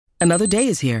Another day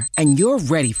is here, and you're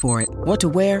ready for it. What to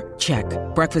wear? Check.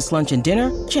 Breakfast, lunch, and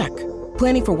dinner? Check.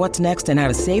 Planning for what's next and how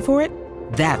to save for it?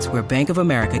 That's where Bank of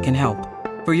America can help.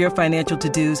 For your financial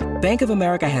to-dos, Bank of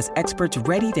America has experts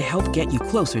ready to help get you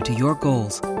closer to your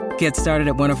goals. Get started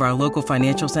at one of our local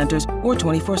financial centers or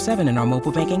 24/7 in our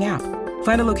mobile banking app.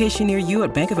 Find a location near you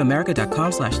at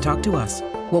bankofamerica.com/talktous.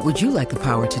 What would you like the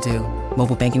power to do?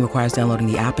 Mobile banking requires downloading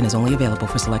the app and is only available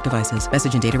for select devices.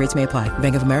 Message and data rates may apply.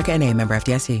 Bank of America N.A., member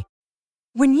FDIC.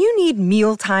 When you need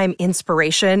mealtime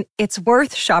inspiration, it's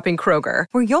worth shopping Kroger,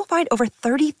 where you'll find over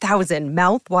 30,000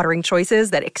 mouth-watering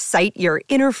choices that excite your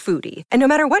inner foodie. And no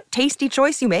matter what tasty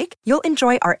choice you make, you'll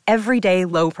enjoy our everyday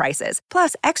low prices,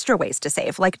 plus extra ways to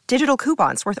save, like digital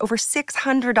coupons worth over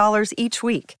 $600 each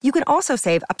week. You can also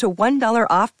save up to $1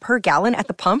 off per gallon at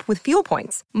the pump with fuel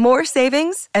points. More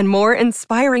savings and more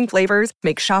inspiring flavors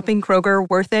make shopping Kroger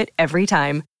worth it every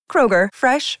time. Kroger,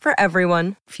 fresh for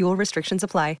everyone. Fuel restrictions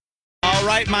apply. All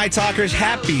right, my talkers,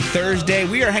 happy Thursday.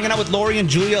 We are hanging out with Lori and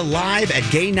Julia live at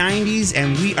Gay 90s,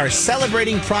 and we are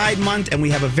celebrating Pride Month, and we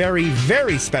have a very,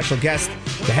 very special guest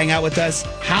to hang out with us.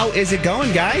 How is it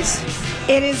going, guys?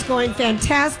 It is going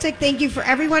fantastic. Thank you for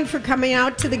everyone for coming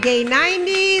out to the Gay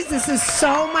 90s. This is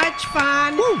so much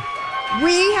fun. Woo.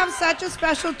 We have such a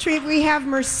special treat. We have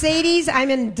Mercedes. I'm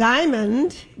in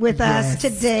Diamond with us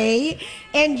today.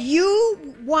 And you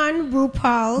won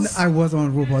RuPaul's. I was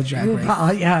on RuPaul Drag Race.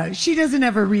 RuPaul, yeah. She doesn't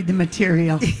ever read the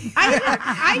material.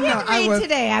 I didn't read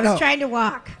today. I was trying to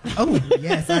walk. Oh,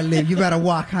 yes, I live. You better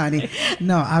walk, honey.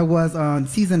 No, I was on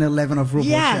season 11 of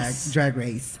RuPaul Drag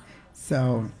Race.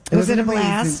 So was it a amazing.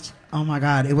 blast? Oh, my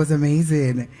God. It was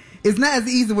amazing. It's not as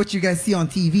easy what you guys see on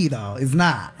TV, though. It's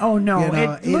not. Oh, no. You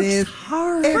know, it looks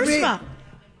hard. First of all,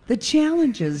 the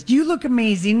challenges. You look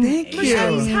amazing. Thank you.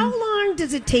 Mercedes, how long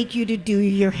does it take you to do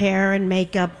your hair and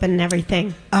makeup and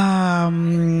everything?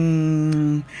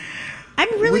 I'm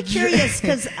really curious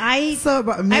because I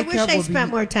wish I spent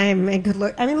more time and could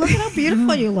look. I mean, look at how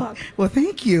beautiful you look. Well,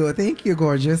 thank you. Thank you,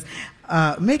 gorgeous.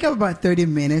 Makeup about 30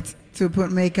 minutes to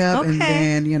put makeup. Okay. And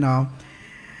then, you know,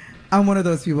 I'm one of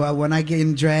those people. When I get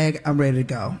in drag, I'm ready to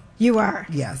go. You are?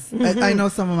 Yes. Mm-hmm. I know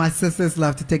some of my sisters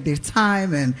love to take their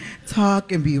time and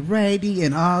talk and be ready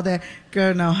and all that.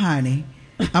 Girl, no, honey.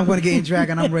 I'm going to get in drag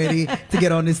and I'm ready to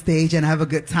get on the stage and have a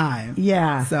good time.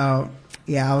 Yeah. So,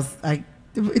 yeah,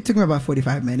 it took me about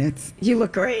 45 minutes. You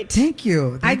look great. Thank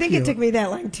you. I think it took me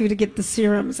that long, too, to get the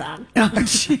serums on.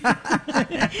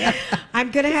 I'm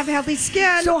going to have healthy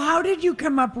skin. So how did you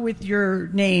come up with your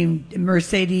name,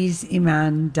 Mercedes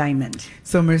Iman Diamond?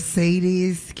 So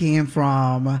Mercedes came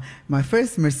from my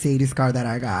first Mercedes car that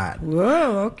I got.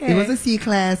 Whoa, okay. It was a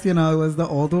C-Class, you know, it was the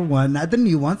older one, not the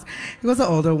new ones. It was the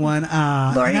older one.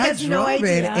 Lori has no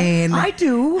idea. And I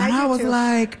do. And I was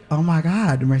like, oh, my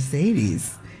God,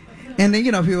 Mercedes. And then,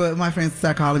 you know, my friends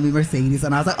start calling me Mercedes.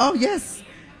 And I was like, oh, yes,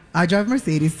 I drive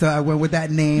Mercedes. So I went with that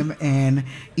name. And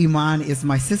Iman is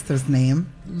my sister's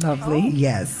name. Lovely.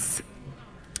 Yes.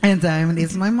 And Diamond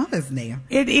is my mother's name.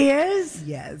 It is?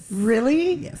 Yes.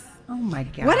 Really? Yes. Oh, my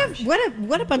gosh.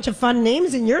 What a bunch of fun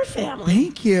names in your family.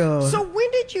 Thank you. So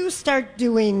when did you start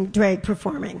doing drag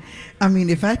performing? I mean,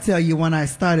 if I tell you when I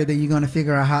started, then you're going to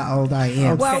figure out how old I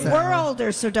am. Well, we're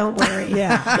older, so don't worry.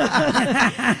 Yeah.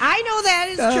 I know that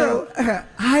is true.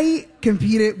 I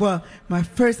competed. Well,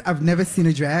 I've never seen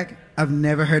a drag. I've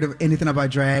never heard of anything about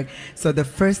drag. So the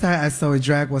first time I saw a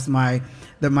drag was my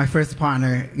first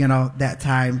partner, you know, that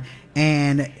time.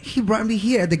 And he brought me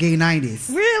here at the Gay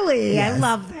 90s. Really? Yes. I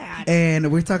love that.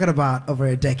 And we're talking about over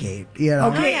a decade, you know.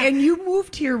 Okay, and you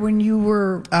moved here when you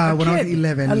were when I was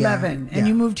 11. 11. Yeah. And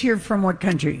you moved here from what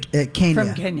country? Kenya.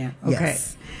 From Kenya. Okay.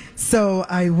 Yes. So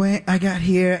I got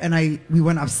here and we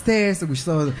went upstairs and we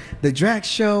saw the drag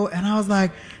show and I was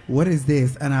like, what is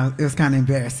this? And it was kind of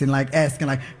embarrassing, like asking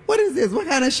like, what is this? What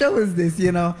kind of show is this?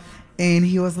 You know? And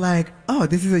he was like, oh,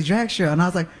 this is a drag show. And I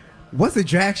was like, what's a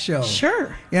drag show?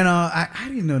 Sure. You know, I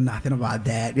didn't know nothing about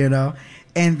that, you know.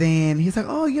 And then he's like,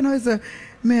 oh, you know, it's a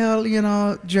male, you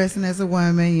know, dressing as a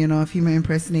woman, you know, female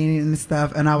impersonating and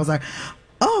stuff. And I was like,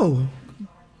 oh,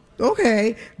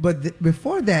 okay. But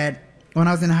before that, when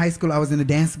I was in high school, I was in a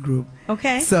dance group.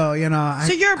 Okay. So, you know.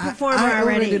 So you're a performer I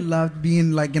already. already loved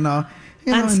being like, on On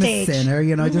in stage. the center,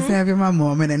 you know, just having my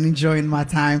moment and enjoying my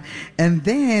time. And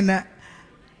then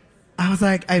I was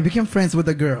like, I became friends with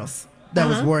the girls that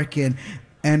was working.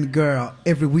 And girl,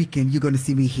 every weekend you're going to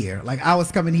see me here. Like I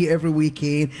was coming here every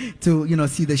weekend to, you know,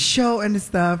 see the show and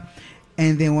stuff.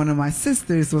 And then one of my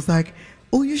sisters was like,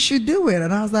 oh, you should do it.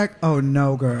 And I was like, oh,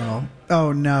 no, girl.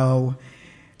 Oh, no.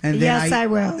 And then Yes, I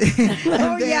will.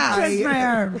 Oh, yeah. Twist my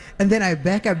arm. And then I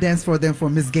backup dance for them for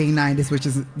Miss Gay 90s, which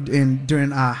is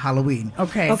during Halloween.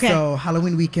 Okay. So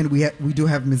Halloween weekend we do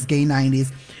have Miss Gay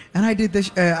 90s, and I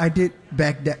did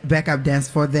backup dance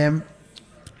for them.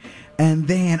 And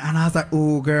I was like,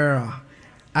 oh girl,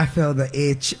 I felt the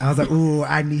itch. I was like, oh,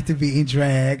 I need to be in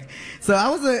drag. So I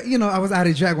was out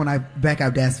of drag when I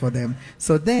backup danced for them.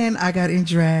 So then I got in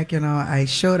drag. I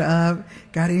showed up,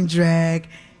 got in drag.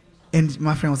 And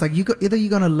my friend was like, either you're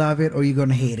going to love it or you're going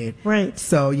to hate it. Right.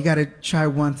 So you got to try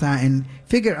one time and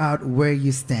figure out where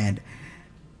you stand.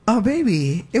 Oh,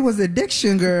 baby, it was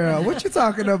addiction, girl. What you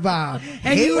talking about?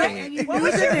 What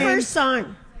was your first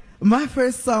song? My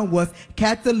first song was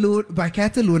by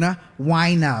Cataluna,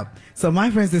 Wine Up. So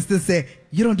my friends used to say,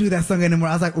 you don't do that song anymore.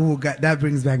 I was like, oh, God, that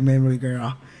brings back memory,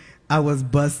 girl. I was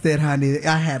busted, honey.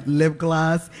 I had lip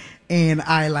gloss and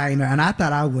eyeliner, and I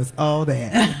thought I was all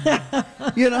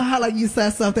that. You know how like you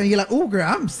said something, you're like, oh girl,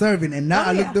 I'm serving. And now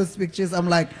I look at those pictures, I'm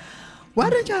like, why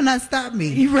didn't y'all not stop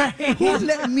me? Right. Who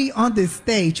let me on this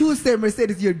stage? Who said,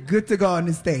 Mercedes, you're good to go on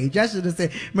the stage? I should have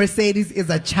said, Mercedes is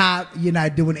a chop, you're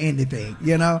not doing anything,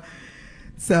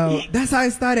 So that's how I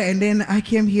started. And then I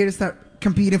came here to start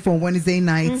competing for Wednesday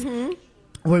nights.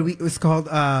 Where it was called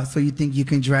So You Think You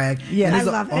Can Drag. Yeah, and it's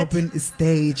I love an open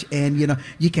stage, and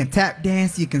you can tap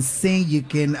dance, you can sing, you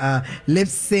can lip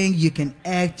sync, you can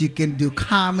act, you can do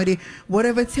comedy,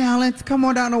 whatever talent. Come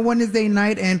on down on Wednesday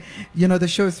night, and the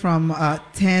show is from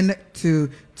 10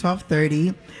 to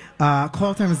 12:30.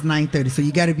 Call time is 9:30, so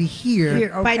you got to be here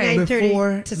By 9:30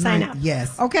 before to sign up.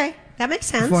 Yes. Okay, that makes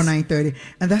sense. Before 9:30,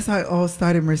 and that's how it all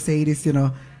started. Mercedes,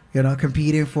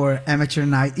 competing for amateur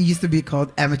night. It used to be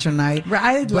called amateur night.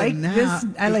 Right, I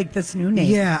I like this new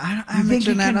name. Yeah, You think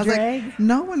amateur you night. can I was drag? like,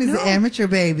 no one is an amateur,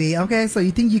 baby. Okay, so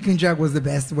you think you can drag was the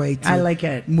best way to I like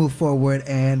it. move forward,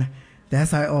 and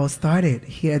that's how it all started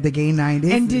here at the Gay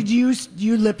 90s. And did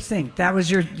you lip sync? That was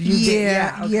your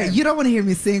Yeah. You don't want to hear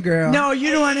me sing, girl. No,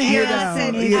 you don't want to hear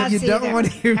that. You don't want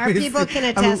to hear Our me people sing. can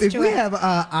attest if to we it. have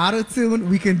auto-tune,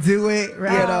 we can do it.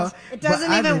 Right. It doesn't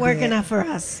But even other work than- enough for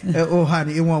us. Oh,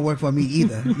 honey, it won't work for me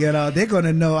either. They're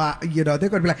gonna know. They're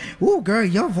gonna be like, "Oh, girl,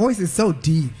 your voice is so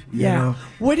deep." You know?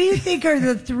 What do you think are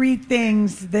the three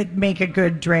things that make a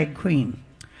good drag queen?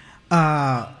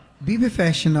 Be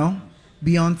professional,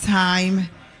 be on time,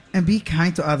 and be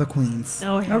kind to other queens.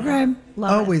 Oh, yeah. Okay.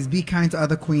 Love Always be kind to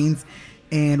other queens,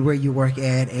 and where you work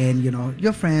at, and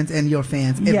your friends and your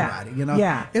fans, everybody.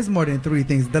 Yeah. It's more than three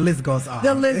things. The list goes on.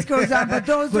 The list goes on, but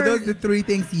those But are those are three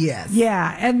things. Yes.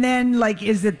 yeah. And then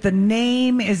is it the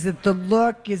name? Is it the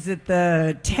look? Is it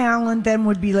the talent? Then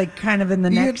would be kind of in the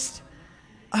next.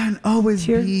 And always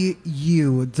Cheer. be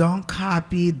you. Don't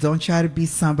copy. Don't try to be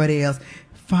somebody else.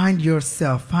 Find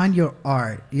yourself. Find your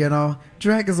art.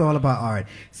 Drag is all about art.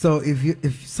 So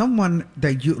if someone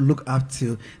that you look up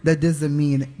to, that doesn't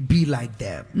mean be like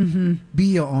them. Mm-hmm. Be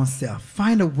your own self.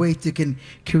 Find a way to can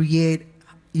create,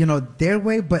 their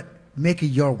way, but make it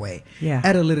your way. Yeah.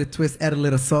 Add a little twist. Add a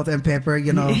little salt and pepper. A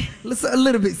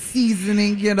little bit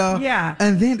seasoning. Yeah.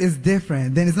 And then it's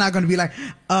different. Then it's not going to be like,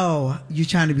 oh, you're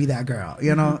trying to be that girl.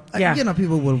 Yeah.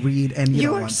 People will read, and you You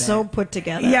don't are want so that. put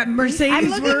together. Yeah, Mercedes, I'm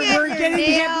looking we're at your getting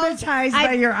nails. hypnotized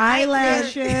by your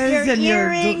eyelashes your and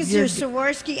earrings, your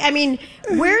Swarovski. I mean,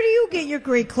 where do you get your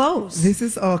great clothes? This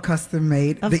is all custom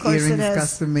made. Of The course it earrings is.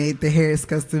 custom made. The hair is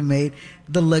custom made.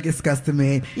 The look is custom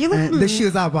made. You look- And the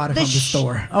shoes I bought it The from the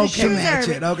store. The To shoes match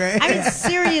are, it, okay? I mean,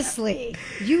 seriously,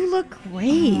 you look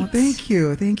great. Oh, thank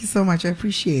you. Thank you so much. I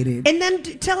appreciate it. And then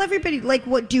tell everybody,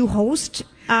 what do you host?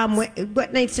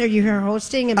 What nights are you here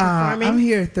hosting and performing? I'm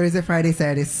here Thursday, Friday,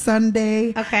 Saturday, Sunday.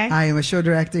 Okay. I am a show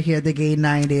director here at the Gay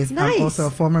 90s. Nice. I'm also a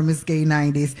former Miss Gay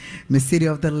 90s, Miss City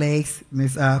of the Lakes,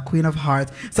 Miss Queen of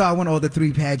Hearts. So I won all the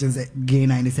three pageants that Gay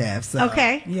 90s have. So.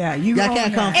 Okay. Yeah, Y'all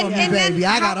can't come for And- me, and then baby.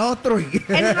 I how- got all three.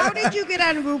 And how did you get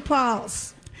on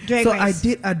RuPaul's Drag So Race? I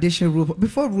did audition RuPaul.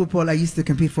 Before RuPaul, I used to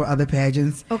compete for other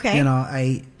pageants. Okay.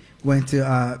 I went to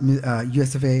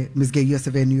USFA, Miss Gay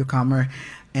USFA newcomer,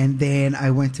 and then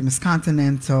I went to Miss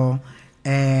Continental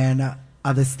and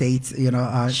other states.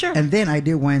 Sure. And then I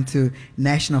did went to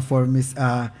national for Miss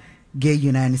Gay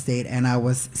United States, and I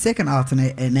was second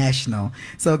alternate at national.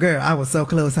 So, girl, I was so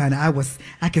close, honey.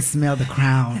 I could smell the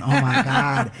crown. Oh my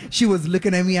God. She was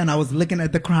looking at me, and I was looking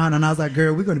at the crown, and I was like,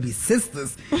 girl, we're going to be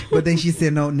sisters. But then she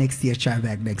said, no, next year, try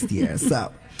back next year.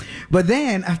 So, but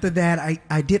then after that,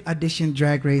 I did audition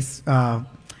Drag Race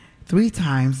 3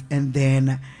 times, and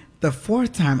then the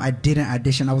 4th time I didn't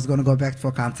audition. I was going to go back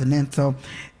for Continental,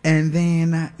 and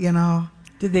then,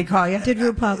 Did they call you? Did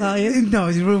RuPaul call you? No,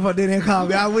 RuPaul didn't call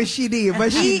me. I wish she did,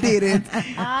 but she didn't.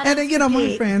 And then,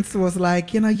 my friends was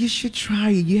like, you should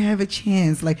try it. You have a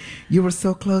chance. Like, you were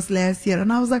so close last year.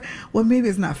 And I was like, well, maybe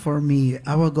it's not for me.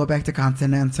 I will go back to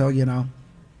Continental,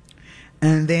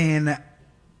 And then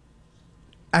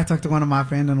I talked to one of my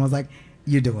friends and was like,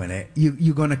 you're doing it.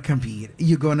 You're going to compete.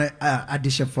 You're going to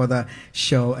audition for the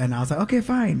show. And I was like, okay,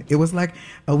 fine. It was like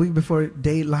a week before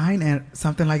Dateline and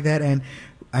something like that. And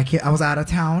I was out of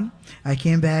town. I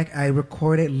came back. I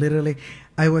recorded literally.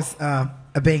 I was a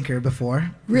banker before.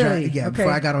 Really?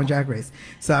 Before I got on Drag Race.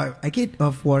 So I get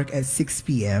off work at 6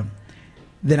 p.m.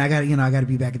 Then I got to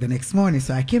be back the next morning.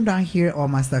 So I came down here. All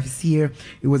my stuff is here.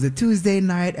 It was a Tuesday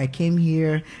night. I came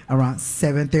here around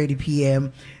 7:30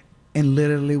 p.m. And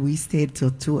literally we stayed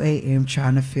till 2 a.m.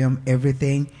 trying to film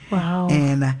everything. Wow.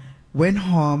 And went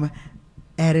home,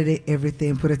 edited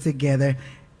everything, put it together.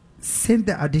 Sent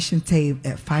the audition tape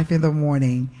at 5 in the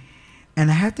morning,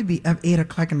 and I had to be up 8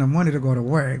 o'clock in the morning to go to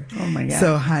work. Oh my God.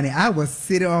 So, honey, I was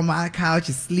sitting on my couch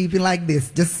sleeping like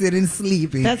this, just sitting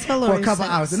sleeping. That's for hilarious. a couple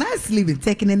hours. And I was sleeping,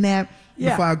 taking a nap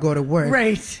before I go to work.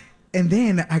 Right. And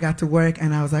then I got to work,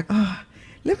 and I was like, oh,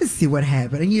 let me see what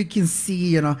happened. And you can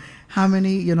see, how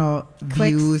many,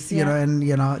 views, and,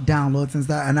 downloads and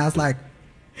stuff. And I was like,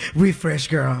 refresh,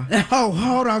 girl. Oh,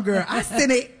 hold on, girl. I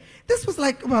sent it. This was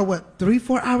like about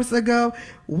 3-4 hours ago.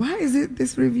 Why is it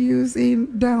this reviews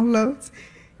and downloads?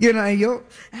 And I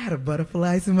had a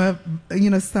butterflies in my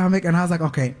stomach, and I was like,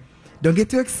 okay, don't get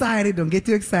too excited.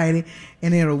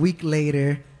 And then a week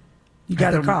later, you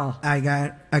got a call. I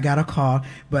got a call,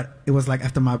 but it was like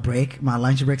after my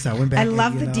lunch break. So I went back. I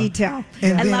love the detail.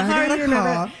 And I then love how got you a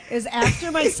remember. call. It was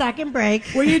after my second break.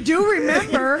 Well, you do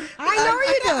remember. I know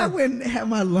you do. I went and had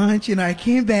my lunch, I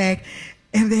came back.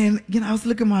 And then, I was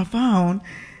looking at my phone,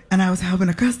 and I was helping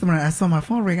a customer. I saw my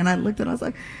phone ring, and I looked at it. I was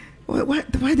like, why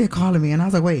are they calling me? And I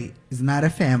was like, wait, it's not a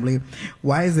family.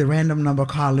 Why is a random number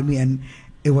calling me? And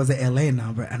it was a LA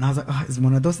number. And I was like, oh, it's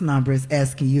one of those numbers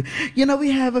asking you,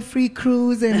 we have a free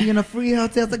cruise and, free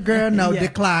hotels. A girl, no,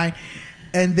 decline.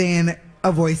 And then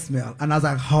a voicemail. And I was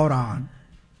like, hold on.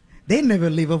 They never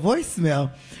leave a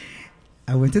voicemail.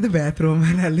 I went to the bathroom,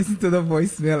 and I listened to the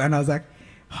voicemail, and I was like,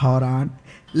 hold on.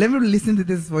 Let me listen to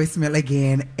this voicemail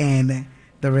again, and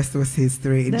the rest was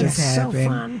history. It just happened. So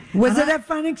fun. Was it a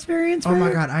fun experience for Oh my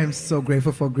you? God, I am so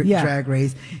grateful for Drag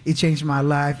Race. It changed my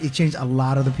life. It changed a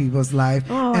lot of the people's life.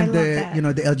 Oh, and I love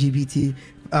that. the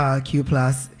LGBTQ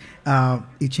plus,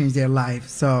 it changed their life.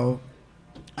 So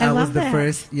I was love the that.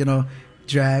 first,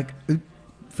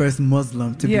 first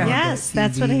Muslim to be on Yes,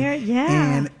 that TV. that's what I heard.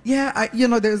 Yeah.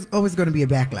 And there's always going to be a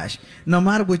backlash. No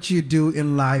matter what you do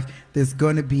in life, there's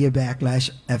going to be a backlash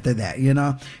after that,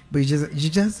 But you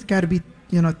just got to be,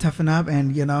 toughen up,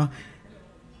 and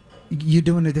you're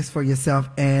doing this for yourself.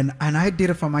 And I did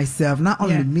it for myself, not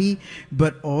only me,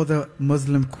 but all the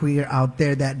Muslim queer out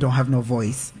there that don't have no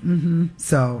voice. Mm-hmm.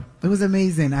 So it was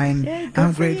amazing. I'm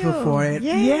grateful for it.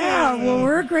 Yeah, well,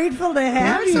 we're grateful to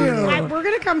have you. We're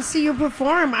going to come see you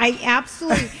perform. I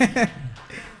absolutely...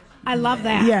 I love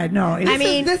that. Yeah, no.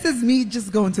 This is me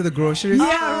just going to the grocery store.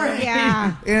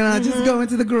 Yeah. Just going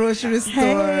to the grocery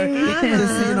store,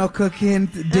 just, cooking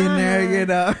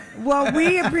dinner, Well,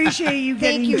 we appreciate you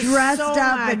getting you dressed so up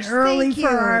much. and early Thank for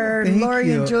you. our Thank Lori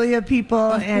you. and Julia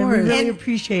people, and we course. really And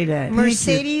appreciate it.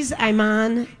 Mercedes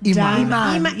Iman Iman.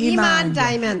 Diamond. Iman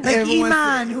Diamond. Like Everyone's-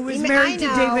 Iman, who was Iman- married to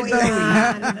I know, David Bowie.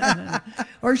 Iman.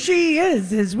 Or she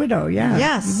is his widow, yeah.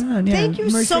 Yes. Iman, yeah. Thank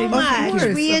you so Mercedes. much.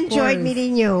 course, We of enjoyed course.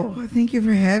 meeting you. Well, thank you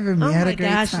for having me. Oh I had my a great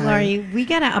gosh, time. Lori, we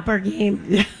got to up our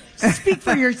game. Speak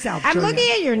for yourself, I'm Julia.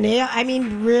 looking at your nail. I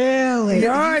mean, really.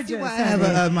 Gorgeous. I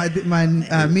have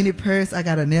my mini purse. I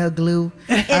got a nail glue.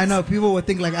 I know people would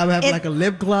think like I would have like a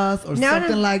lip gloss or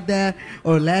something like that,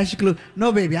 or lash glue.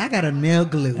 No, baby, I got a nail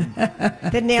glue.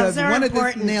 The nails So if are one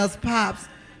important. of these nails pops,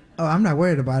 I'm not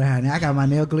worried about it, honey. I got my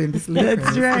nail glue in this lip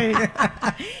That's purse. right.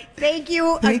 Thank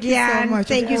you Thank you so again. much, of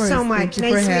Thank you so course. much. Thank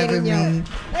you Nice for meeting having you. me.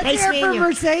 Let's Nice hear meeting from you.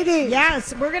 Mercedes.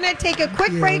 Yes, we're going to take a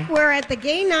quick you. break. We're at the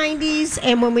Gay 90s,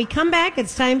 and when we come back,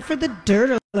 it's time for the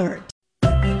Dirt Alert.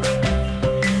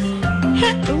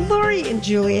 Lori and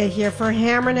Julia here for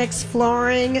Hammernix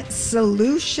Flooring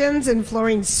Solutions and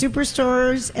Flooring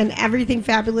Superstores and everything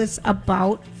fabulous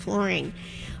about flooring.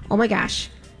 Oh my gosh.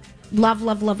 Love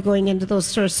going into those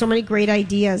stores. So many great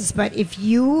ideas. But if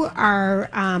you are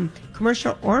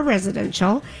commercial or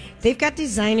residential, they've got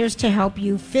designers to help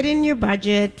you fit in your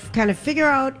budget, kind of figure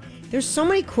out. There's so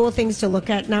many cool things to look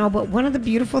at now, but one of the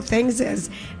beautiful things is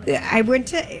I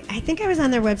think I was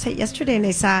on their website yesterday and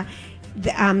I saw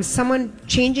someone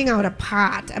changing out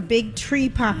a big tree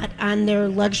pot on their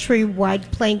luxury wide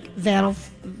plank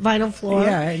vinyl floor.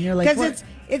 Yeah, and you're like, because what?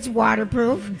 it's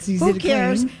waterproof. It's easy Who to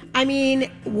cares? clean. I mean,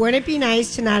 wouldn't it be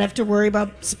nice to not have to worry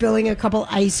about spilling a couple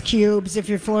ice cubes if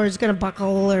your floor is going to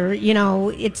buckle, or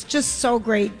it's just so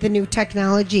great, the new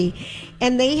technology.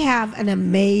 And they have an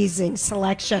amazing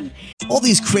selection. All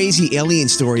these crazy alien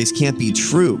stories can't be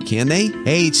true, can they?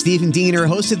 Hey, it's Stephen Diener,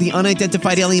 host of the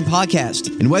Unidentified Alien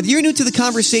Podcast. And whether you're new to the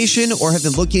conversation or have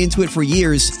been looking into it for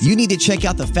years, you need to check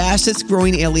out the fastest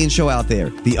growing alien show out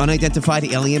there, the Unidentified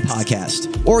Alien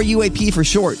Podcast, or UAP for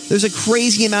short. There's a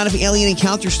crazy amount of alien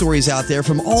encounter stories out there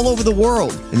from all over the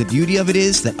world. And the beauty of it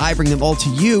is that I bring them all to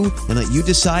you and let you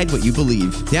decide what you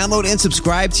believe. Download and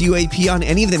subscribe to UAP on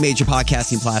any of the major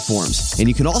podcasting platforms. And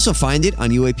you can also find it on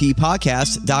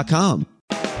UAPpodcast.com.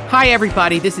 Hi,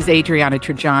 everybody. This is Adriana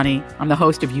Trajani. I'm the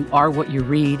host of You Are What You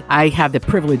Read. I have the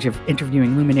privilege of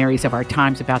interviewing luminaries of our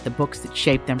times about the books that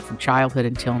shaped them from childhood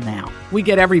until now. We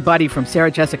get everybody from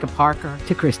Sarah Jessica Parker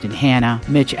to Kristen Hanna,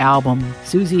 Mitch Albom,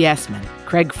 Susie Essman,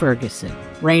 Craig Ferguson,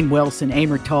 Rainn Wilson,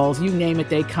 Amor Tolls, you name it,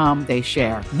 they come, they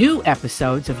share. New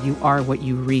episodes of You Are What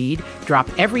You Read drop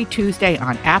every Tuesday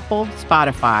on Apple,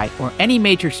 Spotify, or any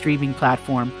major streaming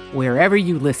platform wherever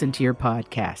you listen to your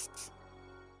podcasts.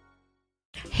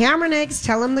 Hammer and Eggs,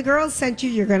 tell them the girls sent you.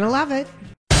 You're going to love it.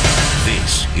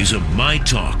 This is a My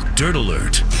Talk Dirt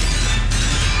Alert.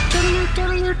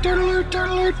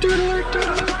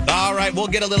 All right, we'll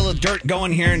get a little dirt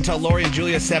going here until Lori and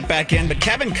Julia step back in. But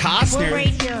Kevin Costner. We're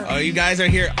right here. Oh, you guys are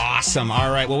here? Awesome.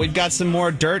 All right, well, we've got some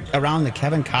more dirt around the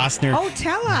Kevin Costner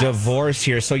tell us. divorce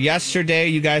here. So yesterday,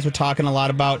 you guys were talking a lot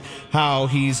about how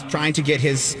he's trying to get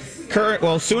his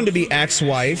soon-to-be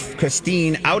ex-wife,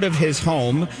 Christine, out of his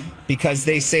home, because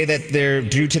they say that they're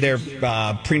due to their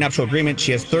prenuptial agreement.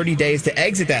 She has 30 days to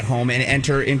exit that home and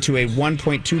enter into a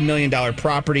 $1.2 million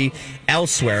property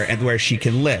elsewhere and where she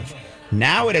can live.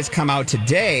 Now it has come out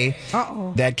today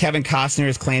that Kevin Costner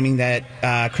is claiming that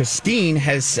Christine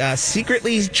has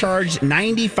secretly charged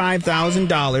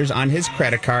 $95,000 on his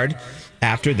credit card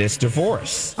after this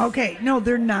divorce. Okay, no,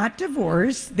 they're not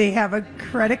divorced. They have a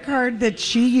credit card that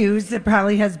she used that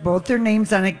probably has both their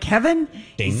names on it. Kevin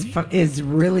is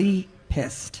really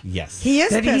pissed. Yes. He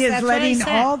is that pissed. he is That's what I letting said.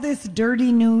 all this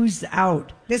dirty news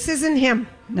out. This isn't him.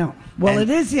 No. Well, it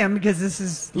is him because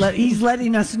he's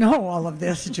letting us know all of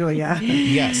this, Julia.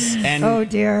 Yes. And, oh,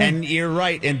 dear. And you're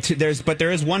right. And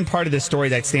there is one part of this story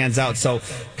that stands out. So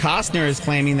Costner is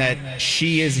claiming that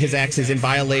his ex is in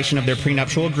violation of their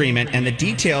prenuptial agreement and the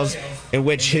details in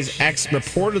which his ex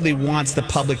reportedly wants the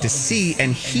public to see,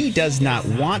 and he does not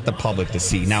want the public to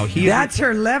see. Now that's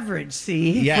her leverage,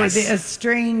 see, yes, for the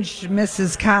estranged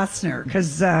Mrs. Costner,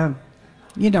 because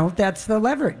that's the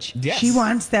leverage. Yes. She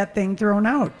wants that thing thrown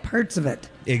out, parts of it.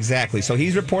 Exactly. So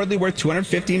he's reportedly worth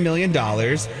 $250 million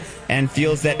and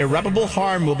feels that irreparable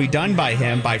harm will be done by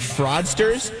him by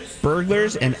fraudsters,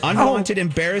 burglars, and unwanted,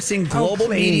 embarrassing global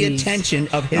media attention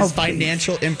of his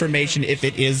financial information if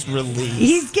it is released.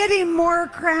 He's getting more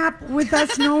crap with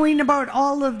us knowing about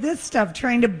all of this stuff,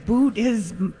 trying to boot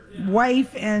his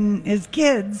wife and his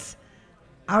kids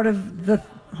out of the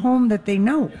home that they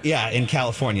know. Yeah, in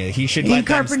California. He should in let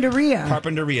Carpinteria.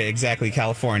 Carpinteria, exactly,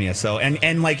 California. So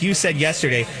and like you said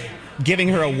yesterday, giving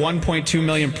her a $1.2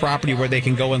 million property where they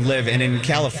can go and live, and in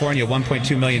California,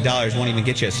 $1.2 million won't even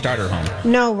get you a starter home.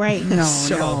 No, right.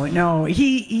 No.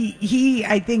 He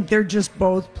I think they're just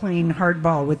both playing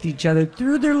hardball with each other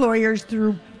through their lawyers,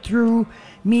 through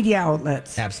media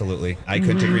outlets. Absolutely. I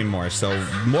couldn't agree more. So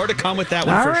more to come with that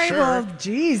one all for right, sure. well,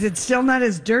 geez, it's still not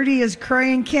as dirty as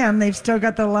Cray and Kim. They've still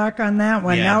got the lock on that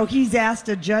one. Yeah. Now he's asked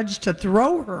a judge to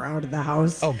throw her out of the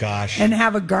house. Oh, gosh. And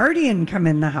have a guardian come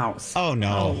in the house. Oh,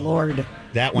 no. Oh, Lord.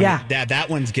 That one, Yeah. that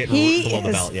one's getting He below the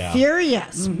is belt, yeah.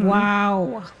 furious.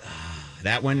 Wow.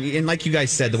 That one, and like you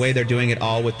guys said, the way they're doing it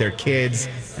all with their kids,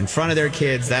 in front of their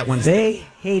kids, that one's... They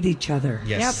hate each other.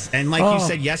 Yes. Yep. And like you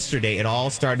said yesterday, it all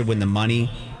started when the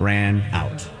money ran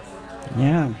out.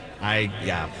 Yeah.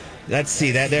 Let's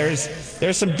see that there's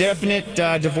some definite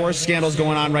divorce scandals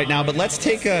going on right now, but let's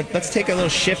take a little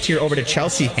shift here over to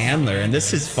Chelsea Handler, and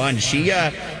this is fun. She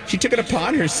took it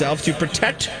upon herself to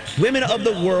protect women of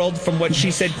the world from what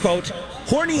she said, quote,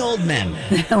 horny old men.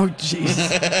 Oh,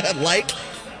 jeez. Like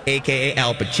a.k.a.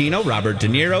 Al Pacino, Robert De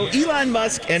Niro, Elon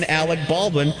Musk, and Alec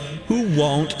Baldwin, who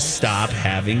won't stop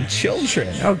having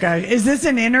children. Okay. Is this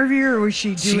an interview, or was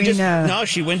she doing No,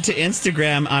 she went to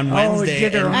Instagram on Wednesday.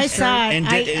 Did her and, I saw it. And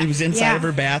it was inside of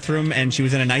her bathroom, and she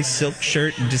was in a nice silk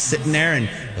shirt and just sitting there and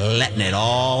letting it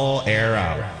all air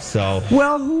out. So,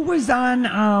 well, who was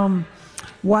on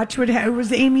Watch what it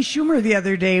was Amy Schumer the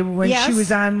other day when Yes. she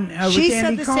was on with She Andy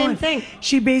said the Cohen. same thing.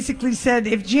 She basically said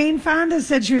if Jane Fonda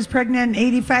said she was pregnant in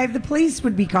 85, the police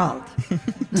would be called.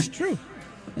 It's true.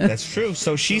 That's true.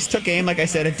 So she's took aim, like I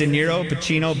said, at De Niro,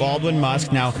 Pacino, Baldwin,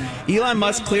 Musk. Now, Elon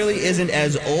Musk clearly isn't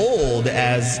as old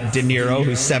as De Niro,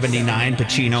 who's 79,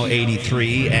 Pacino,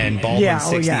 83, and Baldwin,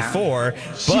 64.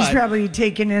 She's But probably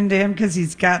taken into him because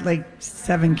he's got like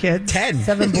 7 kids. 10.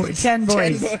 7 boys. 10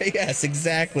 boys. Yes,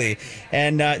 exactly.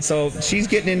 And so she's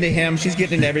getting into him. She's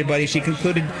getting into everybody. She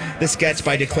concluded the sketch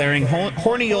by declaring,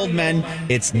 horny old men,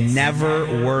 it's never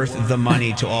worth the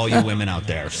money to all you women out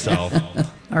there. So...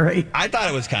 All right. I thought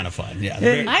it was kind of fun. Yeah.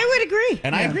 I would agree.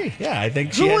 And I agree. Yeah, I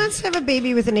think Who wants to have a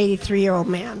baby with an 83-year-old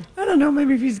man? I don't know.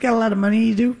 Maybe if he's got a lot of money,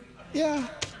 you do. Yeah.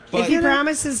 If he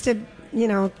promises to,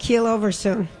 keel over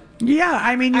soon. Yeah,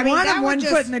 I mean, you want that him would one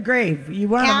just- foot in the grave. You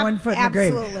want him one foot in the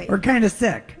grave. absolutely. We're kind of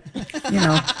sick, you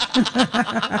know.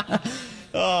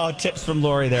 Oh, tips from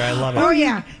Lori there. I love it. Oh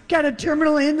yeah, got a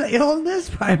terminal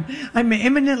illness. I'm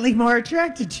imminently more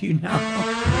attracted to you now.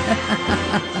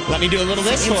 Let me do a little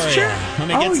this for you. Sure. Let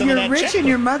me get some you're of that rich checkbook. and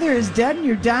your mother is dead and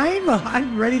you're dying. Well,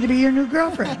 I'm ready to be your new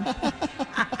girlfriend.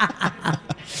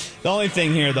 The only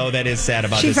thing here, though, that is sad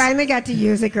about She this. finally got to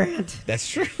use it, Grant. That's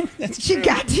true. That's She true.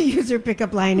 got to use her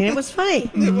pickup line, and it was funny.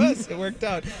 It was. It worked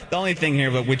out. The only thing here,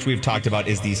 but which we've talked about,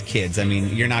 is these kids. I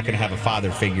mean, you're not going to have a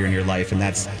father figure in your life, and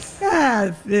that's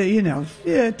Tomato.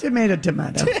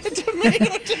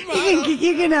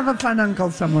 You can have a fun uncle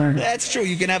somewhere. That's true.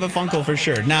 You can have a funkle for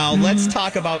sure. Now, let's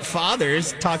talk about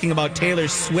fathers, talking about Taylor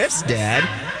Swift's dad.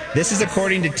 This is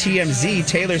according to TMZ.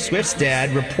 Taylor Swift's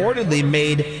dad reportedly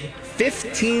made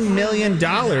 $15 million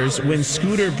when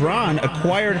Scooter Braun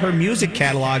acquired her music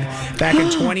catalog back in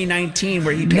 2019,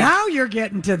 where he paid. Now you're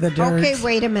getting to the dirt. Okay,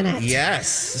 wait a minute. Yes.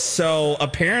 So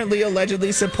apparently,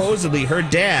 allegedly, supposedly, her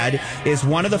dad is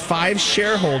one of the 5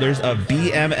 shareholders of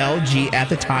BMLG at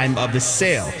the time of the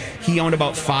sale. He owned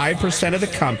about 5% of the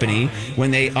company when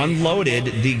they unloaded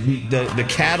the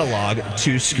catalog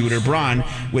to Scooter Braun,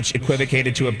 which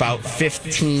equivocated to about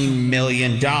 $15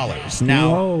 million. Now,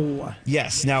 Whoa.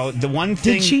 yes. Now, the one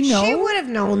thing Did she know? She would have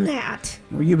known that.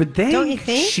 Well, you would think. Don't you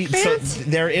think, so Grant?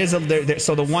 there is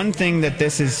so the one thing that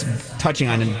this is touching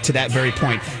on, and to that very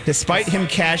point, despite him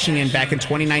cashing in back in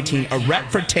 2019, a rep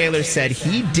for Taylor said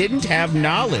he didn't have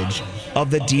knowledge of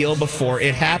the deal before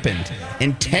it happened,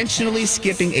 intentionally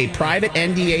skipping a private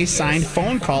NDA signed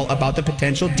phone call about the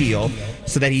potential deal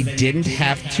so that he didn't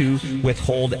have to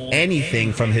withhold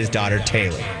anything from his daughter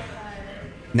Taylor.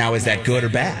 Now, is that good or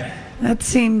bad? That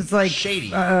seems like Shady.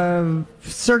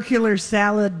 Circular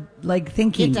salad like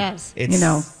thinking. It does. It's- You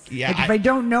know, yeah, like if I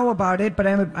don't know about it, but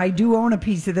I do own a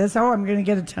piece of this. Oh, I'm going to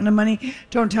get a ton of money.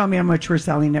 Don't tell me how much we're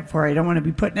selling it for. I don't want to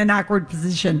be put in an awkward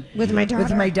position With my daughter.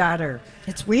 With my daughter.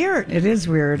 It's weird. It is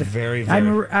weird. Very,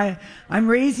 very. I'm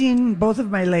raising both of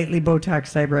my lightly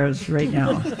Botox eyebrows right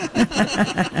now.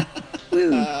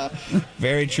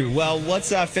 Very true. Well,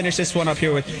 let's finish this one up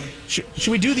here with.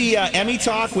 Should we do the Emmy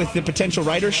talk with the potential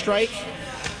writer's strike,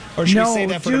 or should we save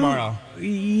that for tomorrow?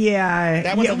 Yeah,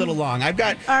 That one's a little long. I've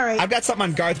got something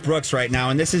on Garth Brooks right now,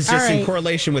 and this is just in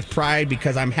correlation with Pride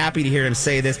because I'm happy to hear him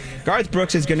say this. Garth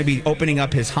Brooks is going to be opening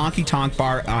up his honky tonk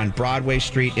bar on Broadway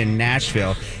Street in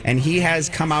Nashville, and he has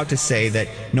come out to say that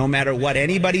no matter what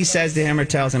anybody says to him or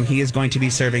tells him, he is going to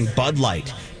be serving Bud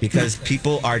Light because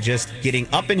people are just getting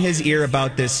up in his ear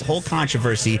about this whole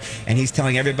controversy, and he's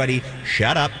telling everybody,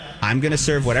 shut up. I'm going to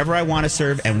serve whatever I want to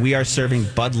serve, and we are serving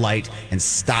Bud Light, and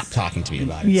stop talking to me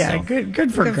about it. Yeah, So,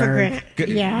 good for Grant. Good,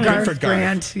 Yeah. good for Garth.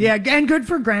 Grant. Yeah, and good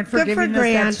for Grant for Good for giving us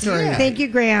Grant. that story. Yeah. Thank you,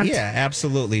 Grant. Yeah,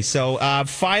 absolutely. So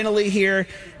finally here,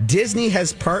 Disney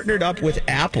has partnered up with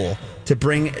Apple to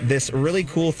bring this really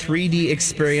cool 3D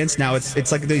experience. Now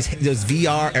it's like those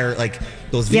VR or like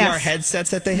those VR Yes. headsets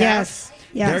that they have. Yes.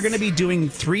 Yes. They're going to be doing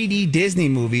 3D Disney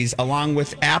movies along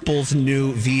with Apple's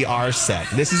new VR set.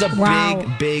 This is a Wow.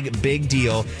 big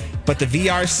deal. But the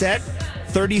VR set,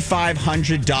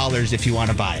 $3,500 if you want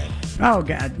to buy it. Oh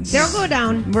God, They'll go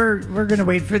down. We're gonna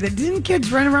wait for that. Didn't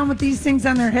kids run around with these things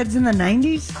on their heads in the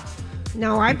 90s?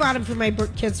 No, I bought them for my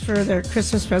kids for their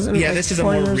Christmas present. Yeah, like this is a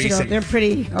 4 more years ago. recent- They're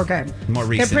pretty. Okay. More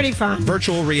recent. They're pretty fun.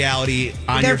 Virtual reality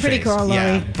on They're your pretty face. cool, Lori.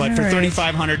 Yeah, but for All right.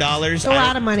 $3,500, a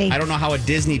lot of money. I don't know how a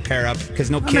Disney pair up because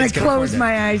no I'm kids gonna can afford close that.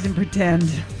 my eyes and pretend.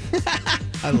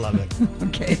 I love it.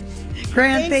 Okay.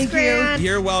 Grant, Thanks, thank Grant. you.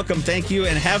 You're welcome. Thank you,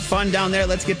 and have fun down there.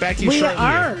 Let's get back to you We shortly.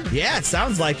 are. Here. Yeah, it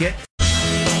sounds like it.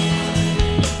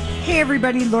 Hey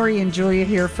everybody, Lori and Julia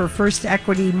here for First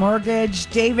Equity Mortgage.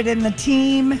 David and the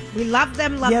team. We love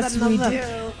them, love Yes, them, love we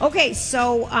them. Okay,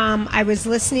 so I was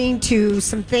listening to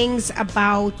some things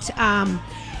about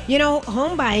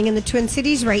home buying in the Twin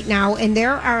Cities right now, and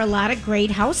there are a lot of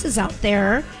great houses out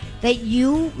there that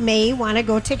you may want to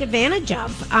go take advantage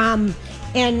of.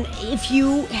 And if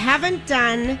you haven't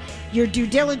done your due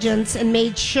diligence and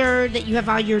made sure that you have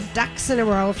all your ducks in a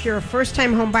row, if you're a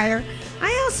first-time home buyer,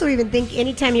 I also even think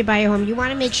anytime you buy a home, you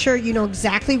want to make sure you know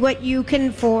exactly what you can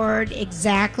afford,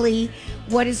 exactly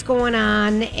what is going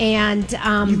on, and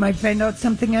you might find out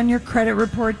something on your credit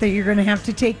report that you're going to have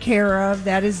to take care of.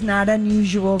 That is not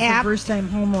unusual for first-time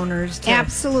homeowners.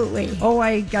 Absolutely. Oh,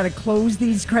 I got to close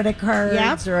these credit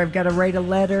cards, or I've got to write a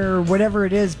letter, or whatever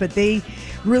it is. But they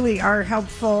really are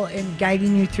helpful in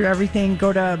guiding you through everything.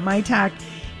 Go to My Talk,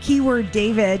 keyword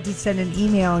David, to send an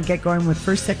email and get going with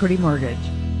First Equity Mortgage.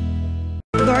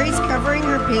 Lori's covering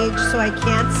her page so I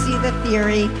can't see the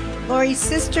theory. Lori's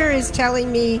sister is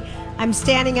telling me I'm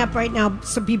standing up right now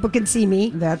so people can see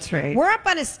me. That's right. We're up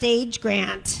on a stage,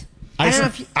 Grant.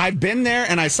 I've been there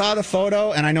and I saw the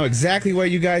photo and I know exactly where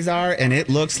you guys are, and it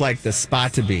looks like the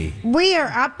spot to be. We are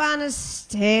up on a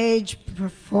stage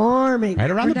performing.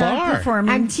 Right around the bar.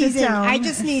 Performing. I'm teasing. I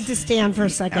just need to stand for a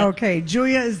second. Okay,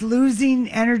 Julia is losing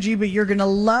energy, but you're going to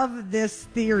love this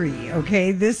theory,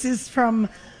 okay? This is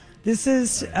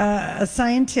a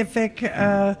scientific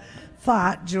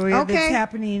thought, Julia, that's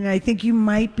happening. I think you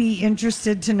might be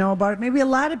interested to know about it. Maybe a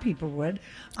lot of people would.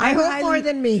 I hope more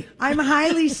than me. I'm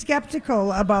highly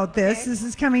skeptical about this. Okay. This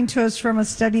is coming to us from a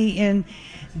study in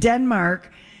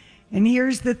Denmark. And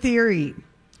here's the theory.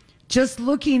 Just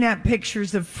looking at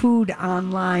pictures of food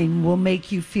online will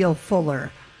make you feel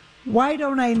fuller. Why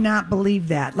don't I not believe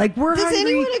that? Like, we're Does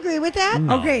hungry. anyone agree with that?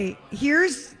 No. Okay,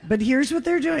 here's what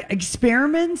they're doing.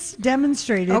 Experiments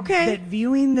demonstrated that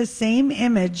viewing the same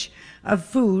image of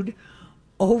food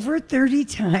over 30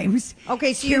 times.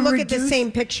 Okay, so you look at the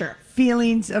same picture.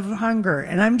 Feelings of hunger.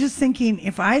 And I'm just thinking,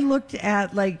 if I looked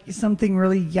at like something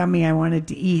really yummy I wanted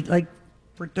to eat, like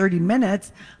for 30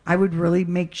 minutes, I would really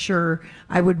make sure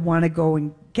I would want to go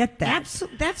and get that.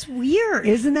 That's weird.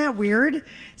 Isn't that weird?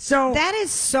 So that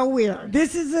is so weird.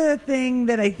 This is a thing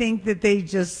that I think that they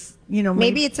just,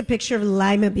 maybe it's a picture of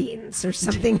lima beans or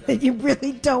something that you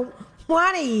really don't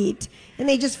want to eat, and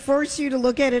they just force you to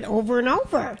look at it over and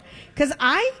over. Because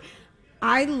I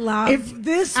love. If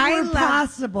this were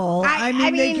possible, I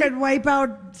mean, they could wipe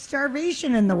out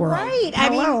starvation in the world. Right.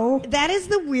 Hello. I mean, that is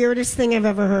the weirdest thing I've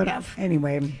ever heard of.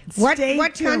 Anyway, what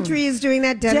tuned. country is doing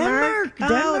that? Denmark.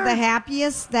 Denmark.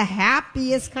 The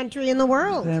happiest country in the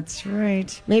world. That's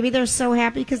right. Maybe they're so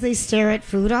happy because they stare at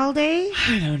food all day.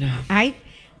 I don't know.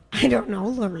 I don't know,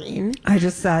 Lorraine. I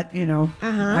just thought,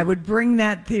 I would bring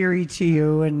that theory to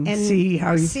you and see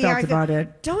how you felt about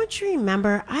it. Don't you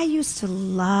remember? I used to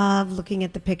love looking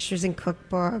at the pictures in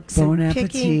cookbooks. Bon and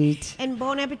appetit. And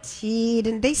Bon Appetit.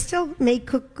 And they still make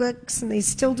cookbooks and they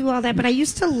still do all that. But I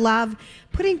used to love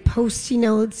putting Post-it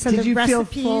notes on the recipes.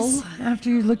 Did you feel full after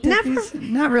you looked at these?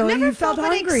 Not really. Never you felt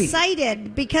hungry.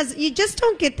 Excited because you just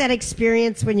don't get that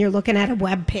experience when you're looking at a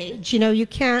web page. You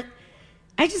can't.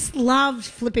 I just loved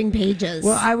flipping pages.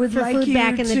 Well, I would like you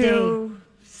back in the day.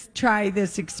 Try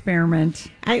this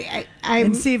experiment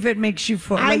and see if it makes you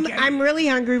full. I'm really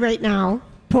hungry right now.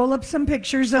 Pull up some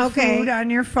pictures of food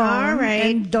on your phone, all right,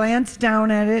 and glance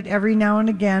down at it every now and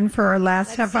again for our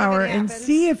last half hour and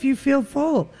see if you feel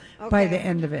full by the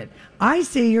end of it. I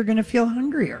say you're going to feel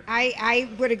hungrier. I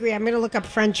would agree. I'm going to look up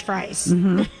French fries.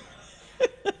 Mm-hmm.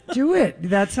 Do it.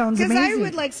 That sounds amazing. Because I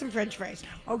would like some French fries.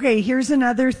 Okay, here's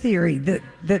another theory that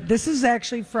this is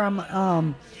actually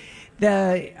from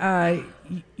the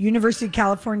University of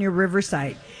California,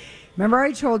 Riverside. Remember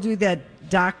I told you that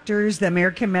doctors, the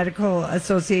American Medical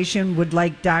Association, would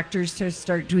like doctors to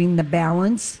start doing the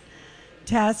balance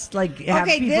test, like have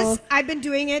people I've been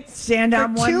doing it. Stand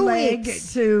on one 2 leg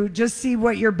weeks. to just see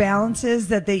what your balance is.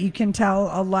 That you can tell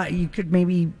a lot. You could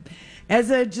maybe as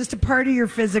just a part of your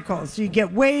physical. So you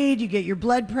get weighed, you get your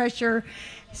blood pressure.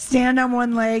 Stand on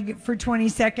one leg for 20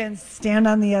 seconds. Stand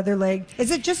on the other leg.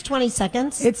 Is it just 20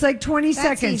 seconds? It's like 20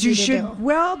 That's seconds. easy You to should do.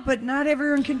 well, but not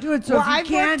everyone can do it. So if you I've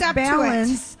can't worked up to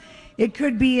balance, it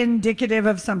could be indicative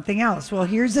of something else. Well,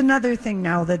 here's another thing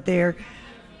now that they're.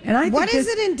 And I What think is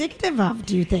it indicative of,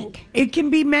 do you think? It can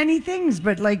be many things,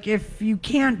 but like if you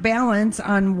can't balance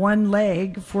on one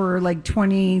leg for like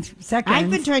 20 seconds. I've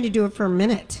been trying to do it for a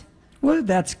minute. Well,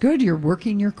 that's good. You're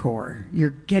working your core.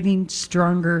 You're getting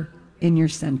stronger in your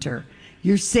center.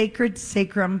 Your sacred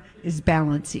sacrum is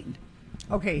balancing.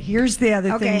 Okay, here's the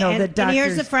other thing, though, that doctors... And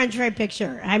here's the French fry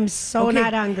picture. I'm so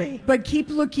not hungry. But keep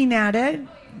looking at it.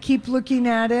 Keep looking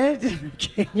at it.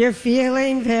 Okay. You're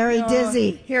feeling very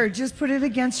dizzy. Here, just put it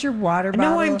against your water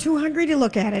bottle. No, I'm too hungry to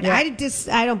look at it. Yeah.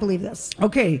 I don't believe this.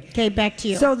 Okay. Okay, back to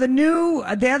you. So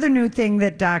the other new thing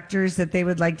that doctors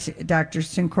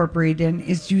to incorporate in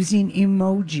is using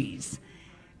emojis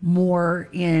more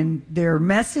in their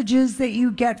messages that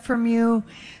you get from you,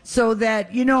 so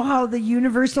that you know how the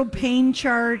universal pain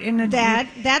chart in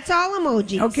that's all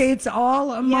emojis. Okay, it's all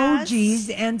emojis.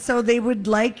 Yes. And so they would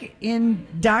like in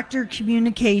doctor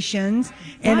communications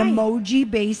an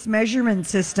emoji-based measurement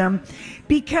system,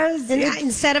 because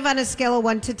instead of on a scale of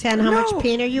 1 to 10, how much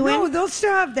pain are you in? No, they'll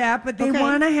still have that, but they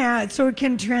want to have so it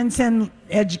can transcend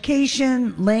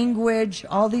education, language,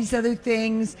 all these other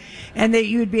things, and that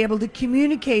you would be able to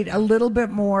communicate a little bit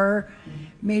more,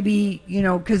 maybe,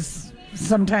 because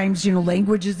sometimes,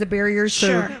 language is a barrier. So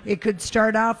sure. It could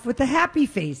start off with a happy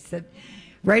face, that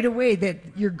right away, that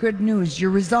your good news,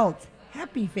 your results,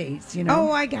 happy face,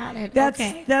 Oh, I got it.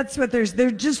 That's what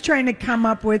they're just trying to come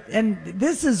up with. And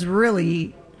this is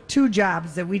really 2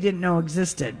 jobs that we didn't know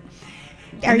existed.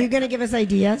 Are you going to give us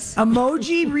ideas?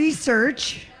 Emoji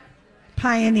research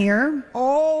pioneer.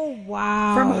 Oh,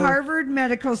 wow. From Harvard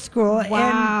Medical School.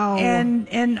 Wow.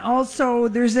 And also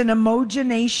there's an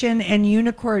Emogination and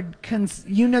Unicode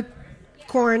consortium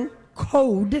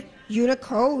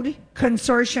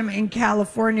in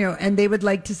California, and they would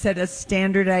like to set a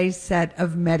standardized set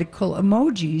of medical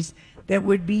emojis that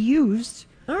would be used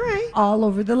all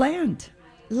over the land.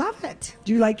 Love it.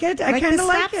 Do you like it? I kind of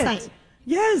like it. Sign.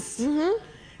 Yes. Mm-hmm.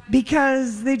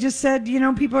 Because they just said,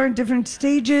 people are in different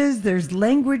stages. There's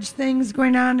language things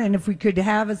going on. And if we could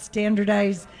have a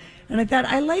standardized, and I thought,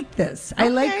 I like this. I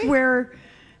like where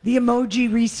the emoji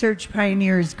research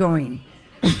pioneer is going.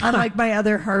 Unlike my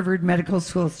other Harvard Medical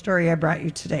School story I brought you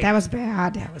today. That was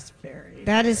bad.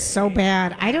 That is so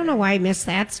bad. I don't know why I missed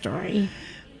that story.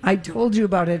 I told you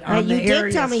about it on the air. You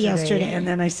did tell me yesterday. And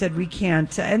then I said, we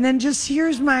can't. And then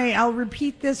I'll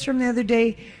repeat this from the other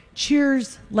day.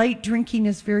 Cheers. Light drinking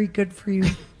is very good for you.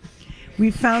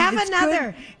 We found have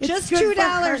another. Just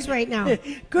 $2 right now.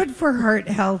 Good for heart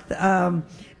health.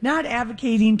 Not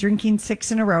advocating drinking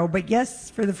 6 in a row, but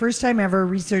yes, for the first time ever,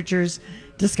 researchers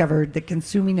discovered that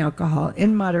consuming alcohol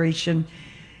in moderation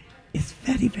is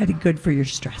very, very good for your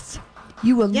stress.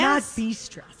 You will not be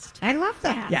stressed. I love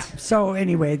that. Yeah. So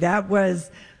anyway, that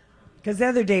was because the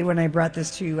other day when I brought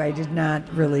this to you, I did not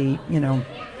really,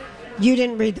 You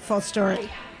didn't read the full story.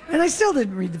 And I still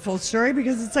didn't read the full story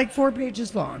because it's like 4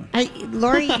 pages long.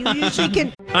 Lori, you usually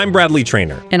can. I'm Bradley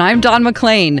Trainer. And I'm Don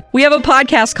McClain. We have a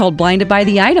podcast called Blinded by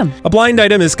the Item. A blind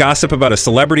item is gossip about a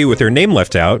celebrity with their name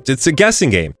left out. It's a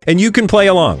guessing game, and you can play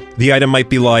along. The item might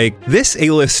be like, this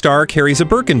A-list star carries a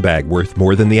Birkin bag worth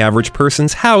more than the average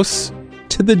person's house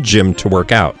to the gym to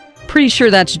work out. Pretty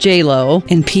sure that's J-Lo.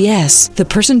 And P.S. the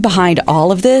person behind all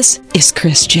of this is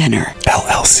Kris Jenner,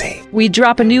 LLC. We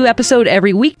drop a new episode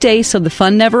every weekday so the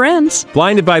fun never ends.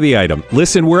 Blinded by the Item.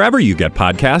 Listen wherever you get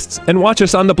podcasts and watch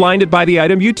us on the Blinded by the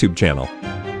Item YouTube channel.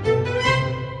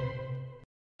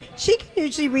 She can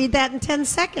usually read that in 10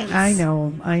 seconds. I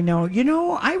know.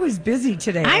 I was busy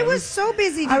today. I was so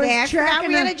busy today. I forgot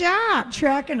we had a job.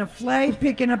 Tracking a flight,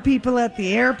 picking up people at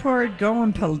the airport,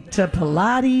 going to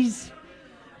Pilates.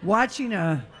 Watching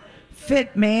a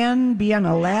fit man be on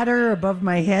a ladder above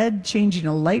my head, changing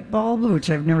a light bulb, which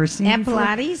I've never seen at before.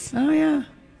 Pilates? Oh, yeah.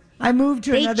 I moved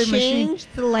to another machine. They changed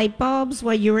the light bulbs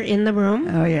while you were in the room?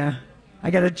 Oh, yeah.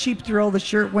 I got a cheap thrill. The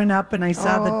shirt went up, and I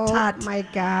saw the tot. My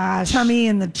gosh. Tummy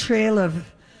and the trail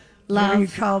of love. What do you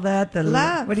call that?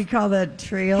 Love. What do you call that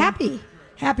trail? Happy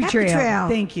trail.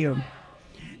 Thank you.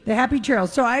 The happy trail.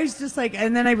 So I was just like,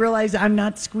 and then I realized I'm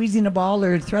not squeezing a ball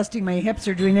or thrusting my hips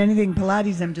or doing anything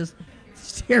Pilates. I'm just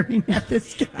staring at the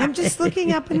sky. I'm just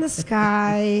looking up in the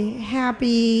sky,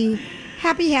 happy.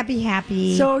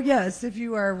 So yes, if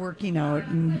you are working out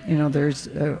and there's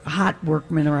hot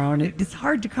workmen around, it's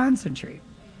hard to concentrate.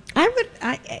 I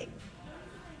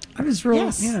was really,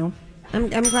 yes. I'm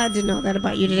glad to know that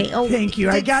about you today. Oh, thank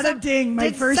you. I got a ding.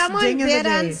 My first ding of the day.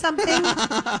 Did someone bid on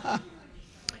something?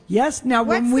 Yes. Now,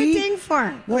 what's the ding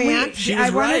for? She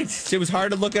was right. It was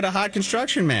hard to look at a hot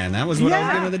construction man. That was what I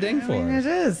was giving the ding for. It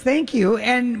is. Thank you.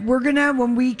 And we're gonna,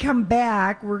 when we come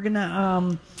back, we're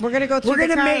gonna go through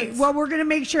the cards. We're gonna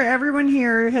make sure everyone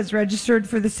here has registered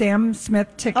for the Sam Smith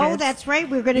tickets. Oh, that's right.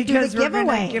 We're gonna do the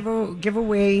giveaway. Give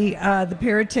away the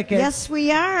pair of tickets. Yes,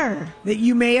 we are. That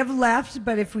you may have left,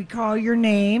 but if we call your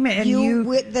name and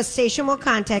the station will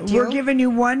contact you. We're giving you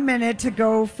 1 minute to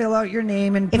go fill out your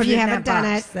name and put it in that box. If you haven't done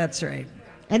it. That's right.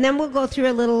 And then we'll go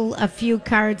through a few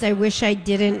cards I wish I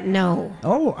didn't know.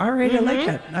 Oh, all right. I like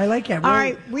it. I like it. All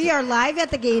right. We are live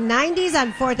at the Gay 90s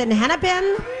on 4th and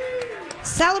Hennepin,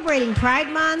 celebrating Pride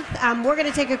Month. We're going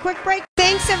to take a quick break.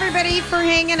 Thanks, everybody, for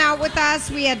hanging out with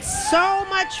us. We had so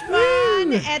much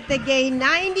fun at the Gay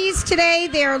 90s today.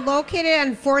 They are located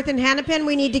on 4th and Hennepin.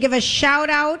 We need to give a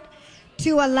shout-out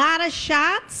to a lot of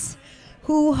shots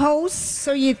who hosts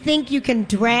So You Think You Can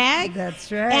Drag.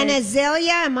 That's right. And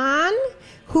Azalea Iman,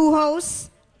 who hosts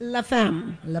La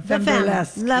Femme. La Femme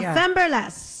Burlesque. La Femme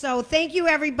Burlesque. So thank you,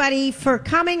 everybody, for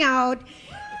coming out,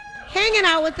 hanging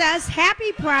out with us.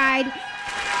 Happy Pride.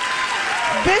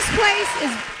 This place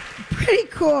is pretty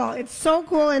cool. It's so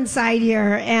cool inside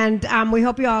here, and we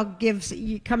hope you all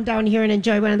come down here and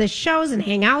enjoy one of the shows and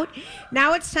hang out.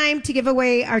 Now it's time to give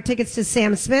away our tickets to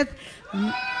Sam Smith.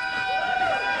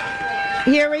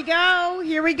 Here we go.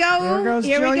 Here goes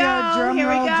Julia.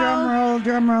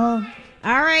 Drum roll.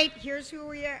 All right, here's who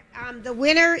we are. The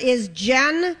winner is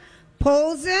Jen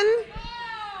Polzen.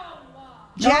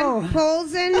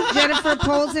 Polzen, Jennifer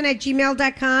Polzen at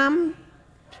gmail.com.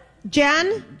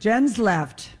 Jen's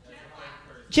left.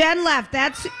 Jen left.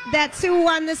 That's who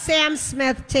won the Sam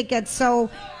Smith tickets. So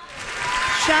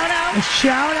shout out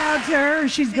to her.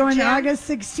 She's going August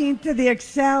 16th to the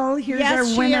Excel. Here's our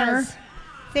winner.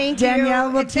 Thank Danielle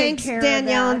you. Will take Thanks, care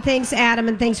Danielle, of that. and thanks, Adam,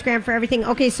 and thanks, Graham, for everything.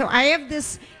 Okay, so I have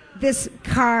these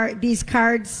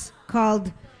cards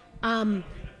called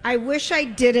I Wish I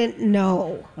Didn't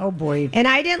Know. Oh, boy. And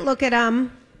I didn't look at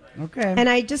them. Okay. And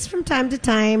I just, from time to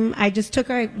time, I just took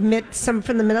some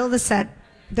from the middle of the set.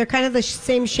 They're kind of the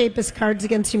same shape as Cards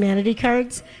Against Humanity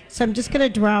cards. So I'm just going to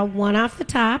draw one off the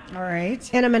top. All right.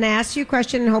 And I'm going to ask you a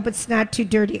question and hope it's not too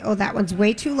dirty. Oh, that one's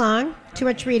way too long. Too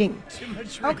much reading.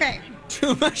 Okay.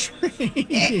 Too much reading.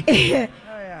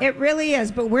 It really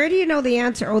is. But where do you know the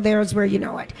answer? Oh, there's where you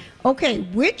know it. Okay.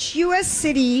 Which U.S.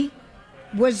 city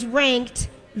was ranked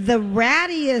the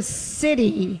rattiest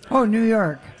city? Oh, New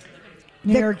York.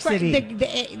 New York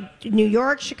City. New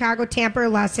York, Chicago, Tampa,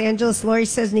 Los Angeles. Lori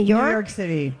says New York. New York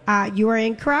City. You are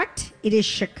incorrect. It is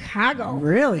Chicago.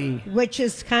 Really? Which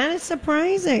is kind of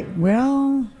surprising.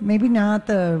 Well, maybe not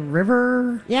the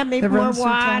river. Yeah, maybe more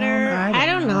water. I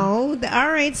don't know. All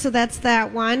right, so that's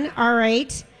that one. All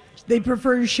right. They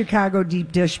prefer Chicago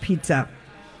deep dish pizza.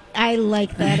 I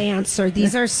like that answer.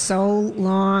 These are so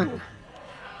long.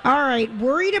 All right.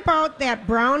 Worried about that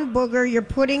brown booger you're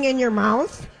putting in your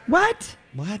mouth? What?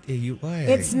 What are you? Why?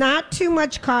 It's not too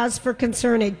much cause for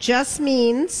concern. It just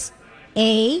means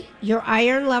A, your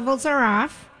iron levels are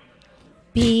off.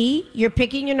 B, you're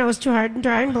picking your nose too hard and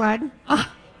drawing blood.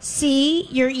 C,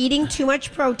 you're eating too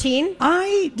much protein.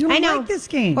 I don't like this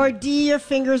game. Or D, your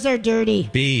fingers are dirty.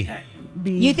 B.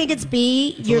 You think it's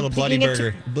B? It's a little bloody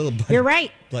burger. You're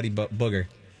right. Bloody booger.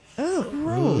 Oh,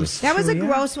 gross. That was a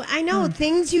gross one. I know.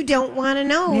 Things you don't want to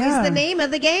know is the name of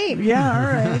the game. Yeah,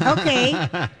 all right.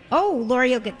 Okay. Oh,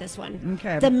 Lori, you'll get this one.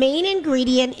 Okay. The main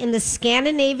ingredient in the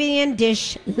Scandinavian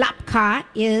dish lapka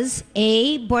is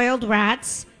A, boiled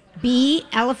rats, B,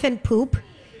 elephant poop,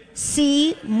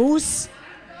 C, moose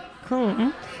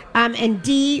comb, and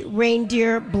D,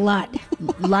 reindeer blood.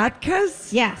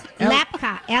 Latkes? Yes.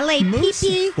 Lapka.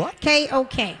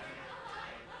 Lappkok.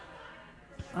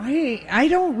 I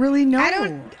don't really know.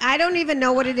 I don't even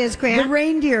know what it is, Grant. The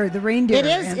reindeer. It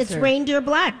is. Answer. It's reindeer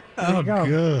blood. Oh,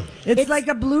 good. It's like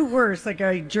a Blutwurst, like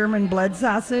a German blood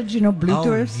sausage. You know,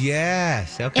 Blutwurst. Oh,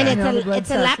 yes. Okay. And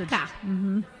it's a lapka.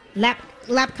 Mm-hmm.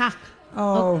 Lapka.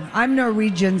 Oh, I'm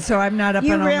Norwegian, so I'm not up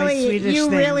on all my Swedish things. You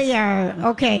really are.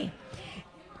 Okay.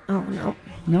 Oh, no.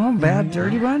 No, bad,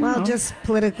 dirty one? Well, no. just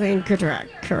politically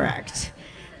incorrect. Correct.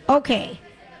 Okay.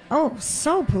 Oh,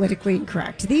 so politically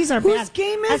incorrect. These are Whose bad.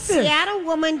 game is this? A Seattle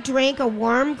woman drank a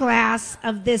warm glass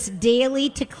of this daily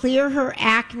to clear her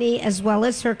acne as well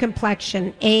as her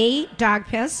complexion. A, dog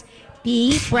piss.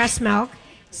 B, breast milk.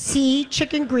 C,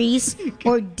 chicken grease.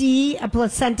 Or D, a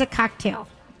placenta cocktail.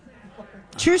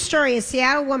 True story, a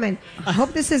Seattle woman. I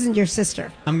hope this isn't your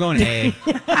sister. I'm going A.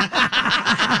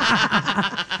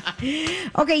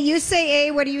 Okay, you say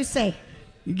A. What do you say?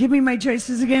 Give me my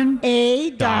choices again.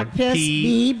 A, dog piss.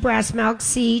 B, breast milk.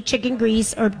 C, chicken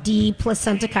grease. Or D,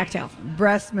 placenta cocktail.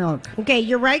 Breast milk. Okay,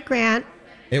 you're right, Grant.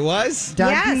 It was?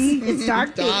 Dog pee? It's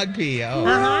dog pee. Dog pee. Oh.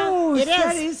 Gross. It is.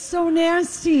 That is so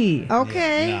nasty.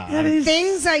 Okay. Yeah, no, that is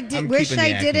things I wish keeping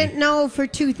the I didn't know for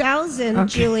 2000,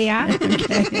 Julia.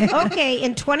 Okay,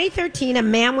 in 2013, a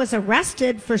man was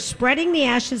arrested for spreading the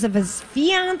ashes of his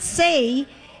fiancée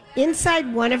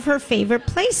inside one of her favorite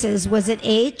places. Was it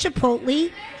A,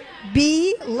 Chipotle,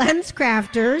 B,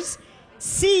 LensCrafters,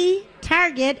 C,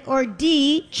 Target, or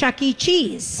D, Chuck E.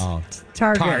 Cheese? Oh,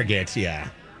 Target. Target, yeah.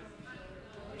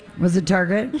 Was it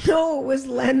Target? No, it was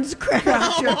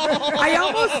LensCrafter. I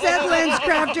almost said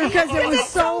LensCrafter because it was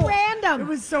so random. It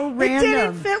was so random. It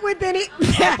didn't fit with any.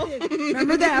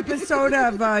 Remember the episode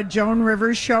of Joan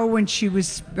Rivers' show when she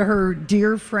was her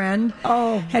dear friend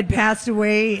had passed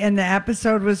away, and the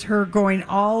episode was her going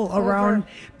all around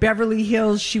Beverly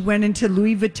Hills. She went into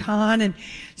Louis Vuitton and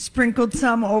sprinkled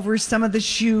some over some of the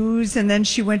shoes, and then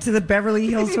she went to the Beverly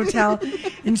Hills Hotel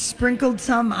and sprinkled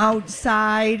some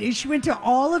outside. And she went to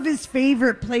all of his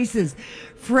favorite places,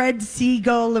 Fred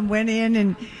Siegel, and went in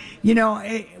and, you know,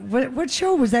 what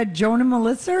show was that? Joan and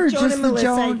Melissa or Joan just and the Melissa,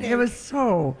 Joan? It was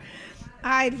so.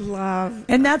 I love.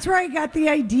 And that's where I got the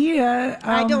idea.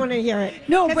 I don't want to hear it.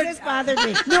 No, 'cause but this bothered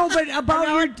me. No, but about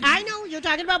I know you're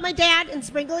talking about my dad and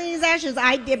sprinkling his ashes.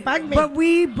 It bugged me. But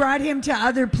we brought him to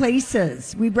other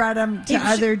places. We brought him to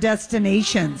other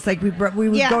destinations. Like we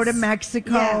would go to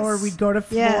Mexico or we'd go to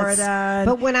Florida.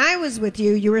 But when I was with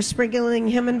you, you were sprinkling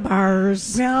him in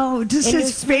bars. Well, just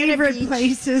his favorite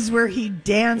places where he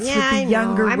danced with the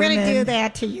younger women. I'm going to do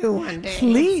that to you one day.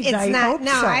 Please, it's I not. hope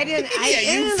No, so. I didn't.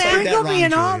 you Sprinkle me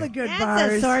in all the good That's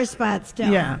bars. a sore spot still.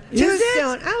 Yeah. Too Is it?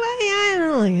 soon. I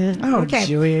don't like it. Oh, okay.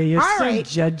 Julia, you're All so right.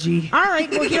 judgy. All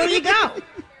right, well, here you go.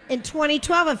 In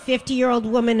 2012, a 50-year-old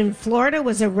woman in Florida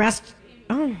was arrested.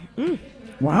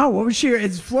 Wow, what was she?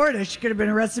 It's Florida. She could have been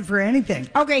arrested for anything.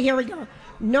 Okay, here we go.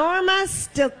 Norma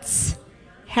Stutz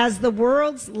has the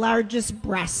world's largest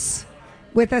breasts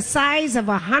with a size of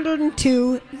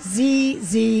 102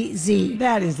 ZZZ.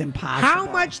 That is impossible. How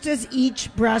much does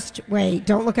each breast weigh?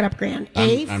 Don't look it up, Gran.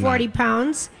 A, I'm 40 not.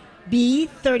 pounds. B,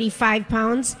 35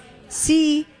 pounds.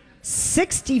 C,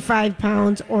 65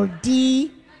 pounds. Or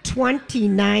D,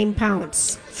 29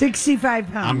 pounds. 65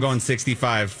 pounds. I'm going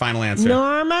 65. Final answer.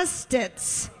 Norma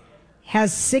Stutz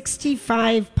has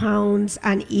 65 pounds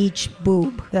on each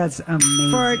boob. That's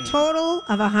amazing. For a total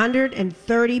of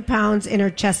 130 pounds in her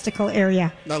chesticle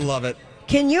area. I love it.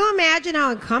 Can you imagine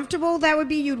how uncomfortable that would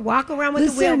be? You'd walk around with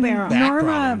a wheelbarrow.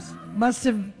 Norma must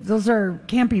have,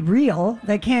 can't be real.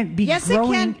 That can't be Yes,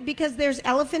 growing. it can, because there's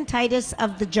elephantitis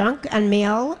of the junk on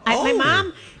male. My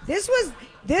mom, this was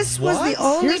the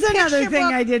only Here's another picture thing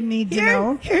book. I didn't need to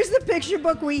know. Here's the picture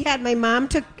book we had. My mom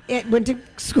went to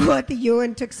school at the U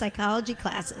and took psychology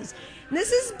classes. And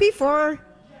this is before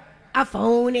a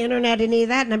phone, internet, any of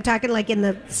that. And I'm talking like in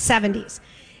the 70s.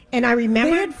 And I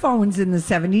remember... They had phones in the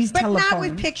 70s, but telephones. not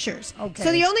with pictures. Okay.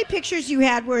 So the only pictures you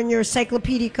had were in your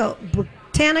Encyclopedia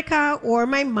Britannica, or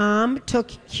my mom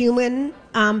took human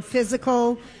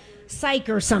physical psych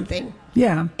or something.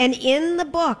 Yeah. And in the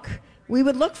book, we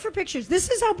would look for pictures. This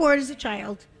is how bored as a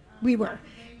child we were.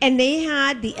 And they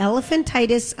had the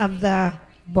elephantitis of the...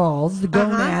 balls, the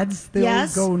gonads,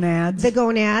 yes, old gonads. The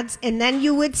gonads. And then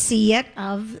you would see it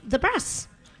of the breasts.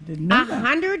 Didn't know that.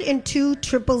 102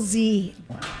 triple Z.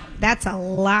 That's a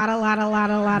lot. That's a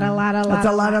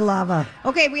lot of lava.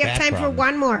 Okay, we have Bad time problem. for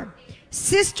one more.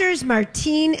 Sisters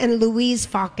Martine and Louise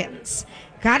Falcons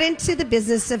got into the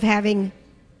business of having,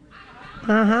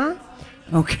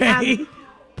 Okay.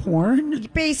 Porn?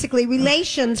 basically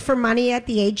relations for money at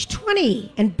the age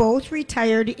 20, and both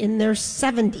retired in their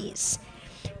 70s.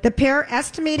 The pair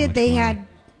estimated they had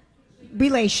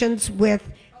relations with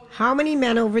how many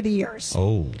men over the years?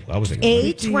 Oh, I was thinking.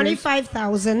 A,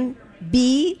 25,000.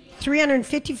 B,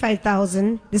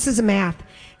 355,000. This is a math.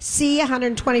 C,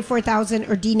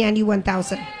 124,000. Or D,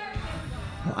 91,000.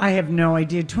 I have no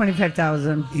idea.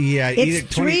 25,000. Yeah, It's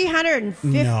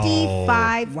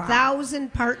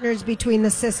 355,000 partners between the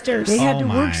sisters. They had Oh to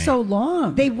my. work so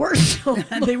long. They were so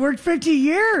They worked 50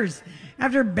 years.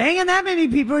 After banging that many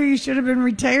people, you should have been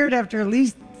retired after at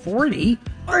least 40.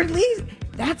 or at least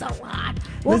that's a lot.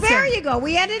 Well, Listen. there you go.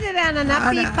 We ended it on an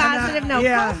upbeat, positive note.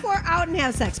 yeah. Go for out and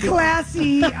have sex. people.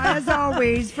 Classy, as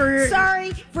always.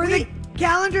 Sorry. For the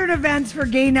calendared events for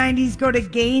Gay 90s, go to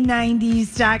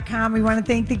gay90s.com. We want to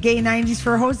thank the Gay 90s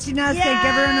for hosting us. Thank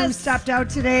everyone who Yes. stopped out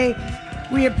today.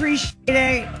 We appreciate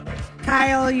it.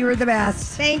 Kyle, you were the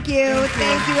best. Thank you.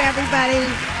 Thank you, everybody.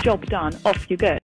 Job done. Off you go.